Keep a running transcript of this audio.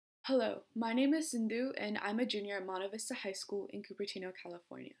Hello, my name is Sindhu and I'm a junior at Monte Vista High School in Cupertino,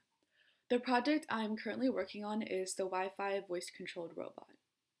 California. The project I'm currently working on is the Wi-Fi voice-controlled robot.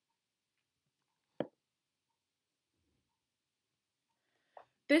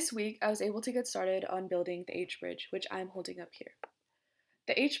 This week, I was able to get started on building the H-bridge, which I'm holding up here.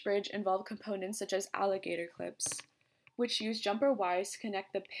 The H-bridge involved components such as alligator clips, which use jumper wires to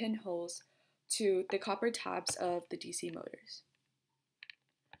connect the pinholes to the copper tabs of the DC motors.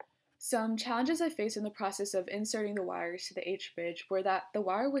 Some challenges I faced in the process of inserting the wires to the H-bridge were that the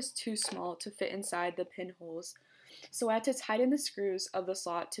wire was too small to fit inside the pinholes, so I had to tighten the screws of the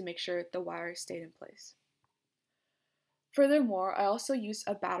slot to make sure the wire stayed in place. Furthermore, I also used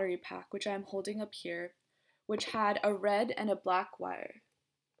a battery pack, which I am holding up here, which had a red and a black wire,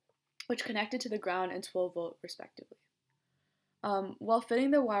 which connected to the ground and 12-volt respectively. While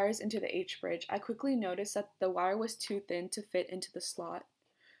fitting the wires into the H-bridge, I quickly noticed that the wire was too thin to fit into the slot,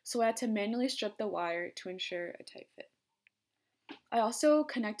 so I had to manually strip the wire to ensure a tight fit. I also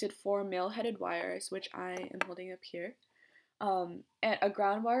connected 4 male-headed wires, which I am holding up here, and a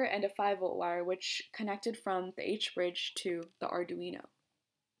ground wire and a 5-volt wire, which connected from the H-bridge to the Arduino.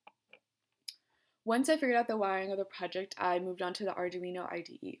 Once I figured out the wiring of the project, I moved on to the Arduino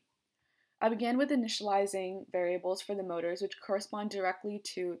IDE. I began with initializing variables for the motors, which correspond directly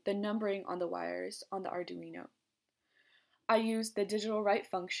to the numbering on the wires on the Arduino. I used the digital write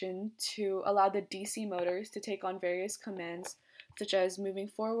function to allow the DC motors to take on various commands, such as moving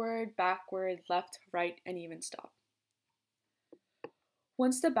forward, backward, left, right, and even stop.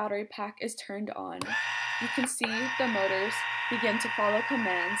 Once the battery pack is turned on, you can see the motors begin to follow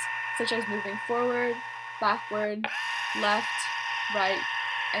commands, such as moving forward, backward, left, right,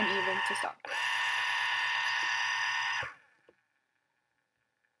 and even to stop.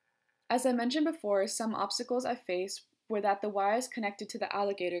 As I mentioned before, some obstacles I faced were that the wires connected to the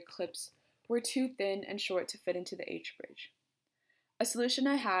alligator clips were too thin and short to fit into the H-bridge. A solution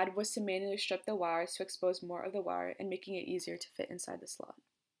I had was to manually strip the wires to expose more of the wire and making it easier to fit inside the slot.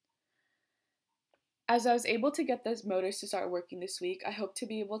 As I was able to get those motors to start working this week, I hope to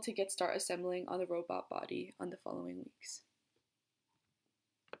be able to start assembling on the robot body on the following weeks.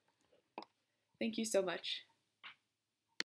 Thank you so much.